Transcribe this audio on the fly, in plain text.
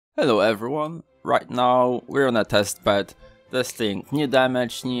Hello everyone, right now we're on a test bed testing new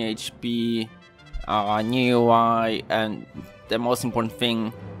damage, new HP, new UI, and the most important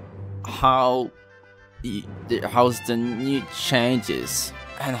thing, how's the new changes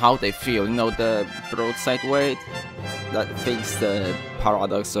and how they feel. You know, the broadside weight that fixes the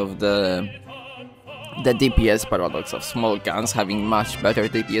paradox of the DPS paradox of small guns having much better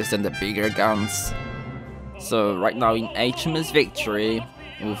DPS than the bigger guns. So right now in HMS Victory,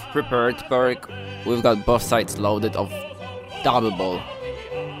 we've prepared perk, we've got both sides loaded of double ball,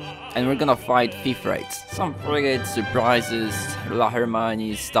 and we're gonna fight thief rates, some frigates, surprises, La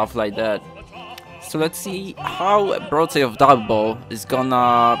Hermani, stuff like that. So let's see how a broadside of double ball is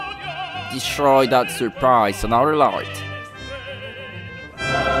gonna destroy that surprise on our light.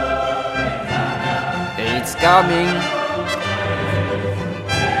 It's coming!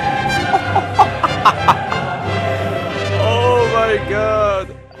 Oh my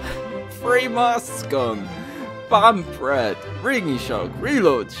god! 3 masks gone! Bump red, ringing shock,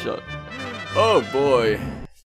 reload shot. Oh boy.